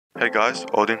Hey guys,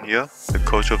 Odin here, the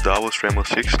coach of DWWIN Rainbow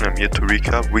Six, and I'm here to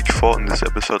recap week 4 in this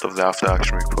episode of the After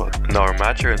Action Report. In our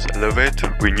match against Elevate,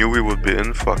 we knew we would be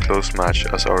in for a close match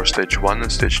as our stage 1 and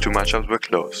stage 2 matchups were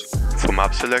close. For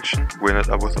map selection, we ended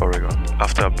up with Oregon.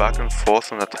 After a back and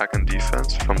forth on attack and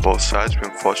defense from both sides, we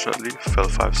unfortunately fell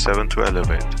 5-7 to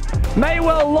Elevate. May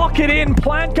well lock it in,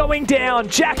 plant going down,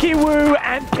 Jackie Wu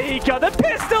and Pika, the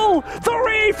pistol, the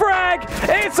refrag,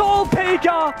 it's all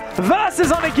Pika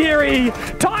versus Onigiri.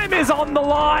 Time is on the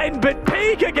line, but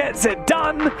Pika gets it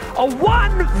done. A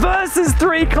 1 versus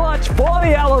 3 clutch for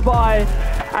the alibi,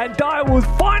 and Dai will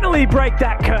finally break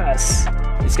that curse.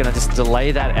 He's going to just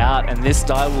delay that out, and this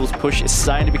DWW's push is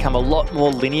starting to become a lot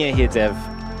more linear here, Dev.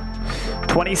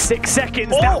 26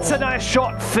 seconds, that's a nice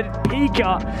shot for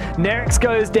Pika. Nerix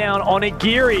goes down,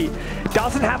 Onigiri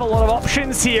doesn't have a lot of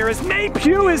options here as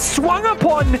Napew is swung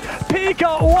upon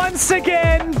Pika once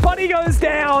again, but he goes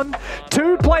down.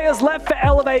 2 players left for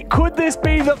Elevate. Could this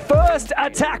be the first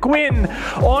attack win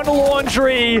on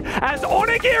Laundry as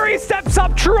Onigiri steps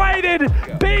up, traded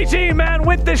BG Man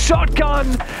with the shotgun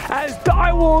as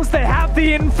DWWs, they have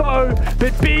the info,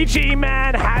 but BG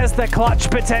Man has the clutch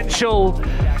potential.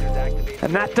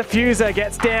 And that diffuser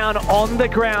gets down on the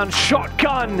ground.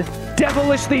 Shotgun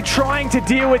devilishly trying to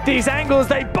deal with these angles.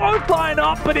 They both line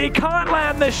up, but he can't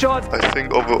land the shot. I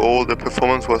think overall the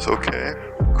performance was okay.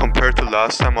 Compared to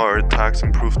last time, our attacks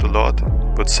improved a lot,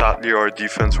 but sadly our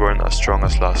defense weren't as strong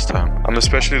as last time. I'm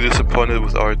especially disappointed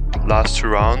with our last 2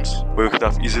 rounds, where we could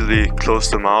have easily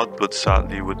closed them out, but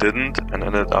sadly we didn't and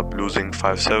ended up losing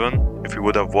 5-7. If we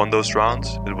would have won those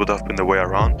rounds, it would have been the way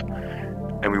around,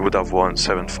 and we would have won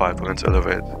 7-5 against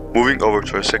Elevate. Moving over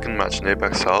to our second match in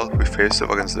APAC South, we faced off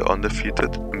against the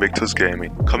undefeated Invictus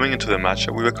Gaming. Coming into the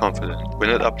matchup, we were confident. We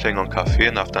ended up playing on Cafe,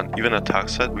 and after an even attack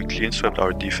set, we clean swept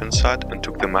our defense side and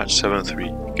took the match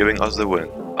 7-3, giving us the win.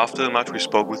 After the match, we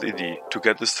spoke with ED to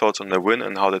get his thoughts on the win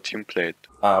and how the team played.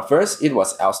 First, it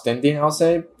was outstanding, I'll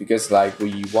say, because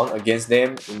we won against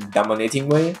them in a dominating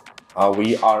way.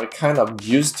 We are kind of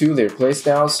used to their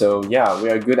playstyle, so yeah,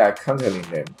 we are good at countering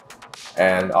them.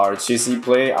 And our cheesy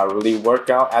play, I really work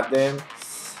out at them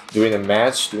during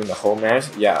the whole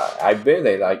match. Yeah, I bet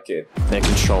they like it. Their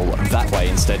control that way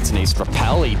instead to Nice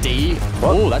Repel. ED.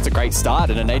 Oh, that's a great start,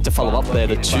 and a need to follow up there,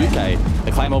 the 2K.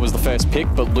 The Claymore was the first pick,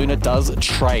 but Luna does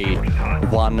trade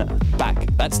 1 back.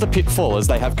 That's the pitfall, as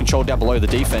they have control down below the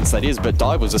defense, that is, but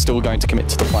DWWs are still going to commit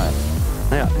to the plan.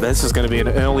 Yeah, this is going to be an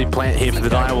early plant here for the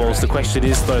DWWs. The question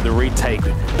is, though, the retake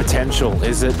potential.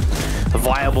 Is it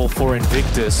viable for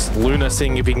Invictus? Luna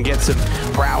seeing if he can get some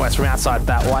prowess from outside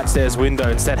that white stairs window.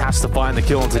 Instead has to find the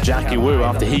kill onto Jackie Wu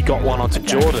after he got one onto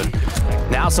Jordan.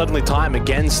 Now suddenly time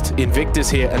against Invictus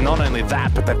here, and not only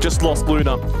that, but they've just lost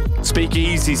Luna.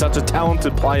 Speakeasy, such a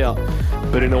talented player.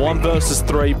 But in a 1 versus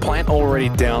 3, plant already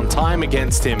down, time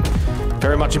against him.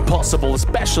 Very much impossible,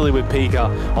 especially with Pika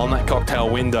on that cocktail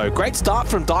window. Great start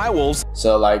from DWWs.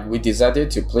 So we decided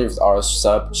to play with our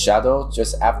sub Shadow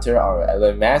just after our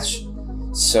LA match.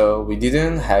 So we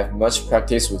didn't have much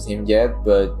practice with him yet,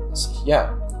 but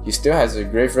yeah, he still has a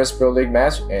great first Pro League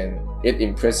match and it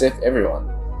impressed everyone.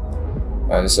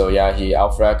 And so yeah, he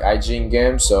outfragged IG in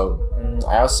game, so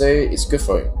I'll say it's good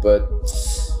for him. But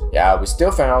yeah, we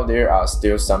still found out there are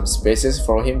still some spaces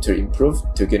for him to improve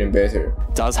to getting better.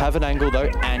 Does have an angle though,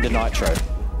 and a nitro.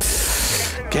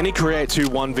 Can he create 2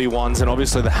 1v1s? And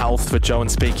obviously the health for Joe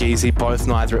and Speakeasy, both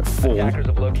neither at full.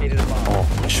 Oh,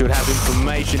 should have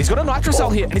information. He's got a nitro cell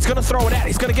here, and he's going to throw it out.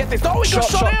 He's going to get this. Oh, he got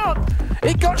shot out!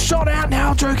 He got shot out.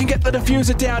 Now Joe can get the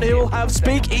diffuser down. He'll have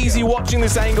Speakeasy watching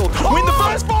this angle. Win the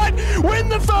first fight! Win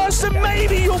the first, and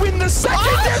maybe you'll win the second.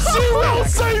 Yes, you will,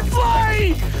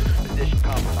 Souffle!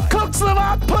 Cooks them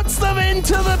up, puts them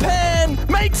into the pan,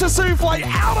 makes a souffle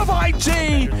out of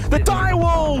IG. The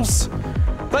DWWs,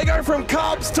 they go from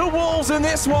Cubs to Wolves in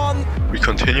this one. We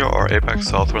continue our APAC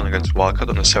South run against Wildcat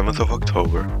on the 7th of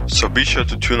October. So be sure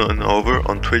to tune in over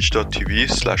on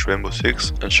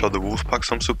twitch.tv/Rainbow6 and show the Wolfpack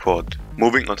some support.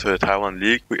 Moving on to the Taiwan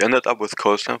League, we ended up with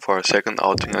Coastline for our second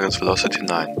outing against Velocity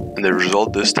 9. And the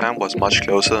result this time was much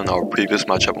closer than our previous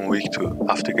matchup in week 2.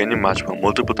 After gaining match point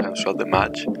multiple times throughout the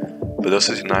match,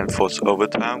 Velocity 9 forced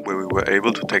overtime, where we were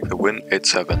able to take the win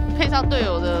 8-7. 配上队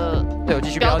友的继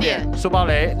续标点，苏爆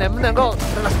雷能不能够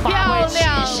发挥奇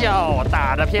效，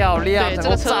打得漂亮，能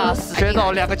够炸死选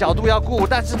手，2个角度要顾，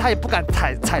但是他也不敢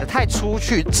踩得太出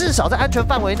去，至少在安全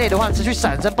范围内的话，持续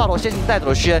闪身爆头先行带走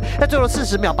了轩，在最后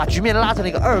40秒把局面拉成了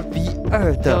一个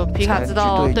2v2的。皮卡知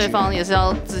道对方也是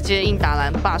要直接硬打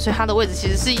蓝霸，所以他的位置其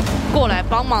实是过来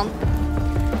帮忙。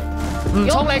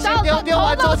冲雷星丢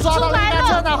完之后抓到了一辆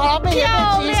车呢，好狼被也被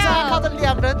击杀，靠着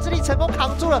2人之力成功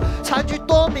扛住了残局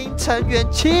多名成员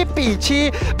，7比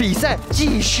7，比赛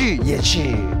继续延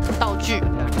续。道具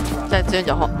在资源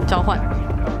交换。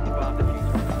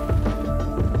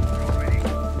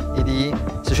ED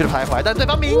持续的徘徊，但对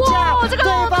方鸣叫，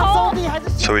对方兄弟还是。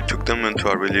So we took them into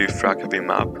a really frag-heavy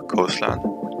map, Coastland,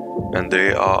 and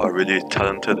they are a really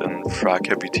talented and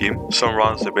frag-heavy team. Some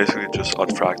rounds they basically just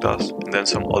out-fragged us, and then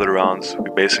some other rounds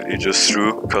we basically just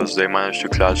threw because they managed to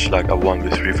clutch like a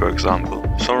 1v3 for example.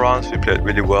 Some rounds we played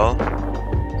really well,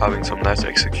 having some nice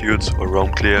executes or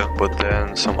roam clear, but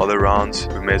then some other rounds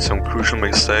we made some crucial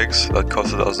mistakes that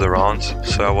costed us the rounds,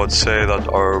 so I would say that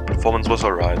our performance was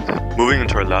alright. Moving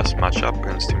into our last matchup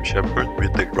against Team Shepherd, we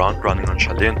hit the ground running on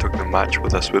Chalet and took the match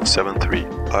with a swift 7-3.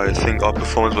 I think our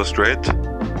performance was great,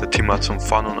 the team had some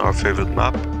fun on our favorite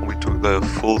map, and we took the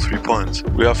full 3 points.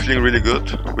 We are feeling really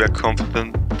good, we are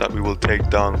confident that we will take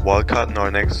down Wildcat in our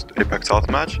next Apex South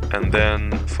match, and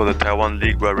then for the Taiwan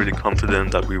League we are really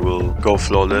confident that we will go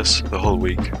flawless the whole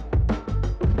week.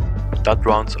 That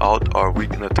rounds out our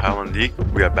week in the Taiwan League.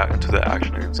 We are back into the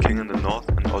action against King in the North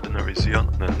and Ordinary Xeon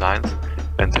on the 9th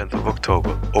and 10th of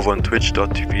October over on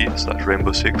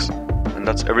twitch.tv/Rainbow6. And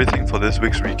that's everything for this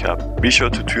week's recap. Be sure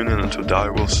to tune in to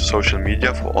Direwolf's social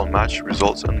media for all match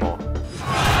results and more.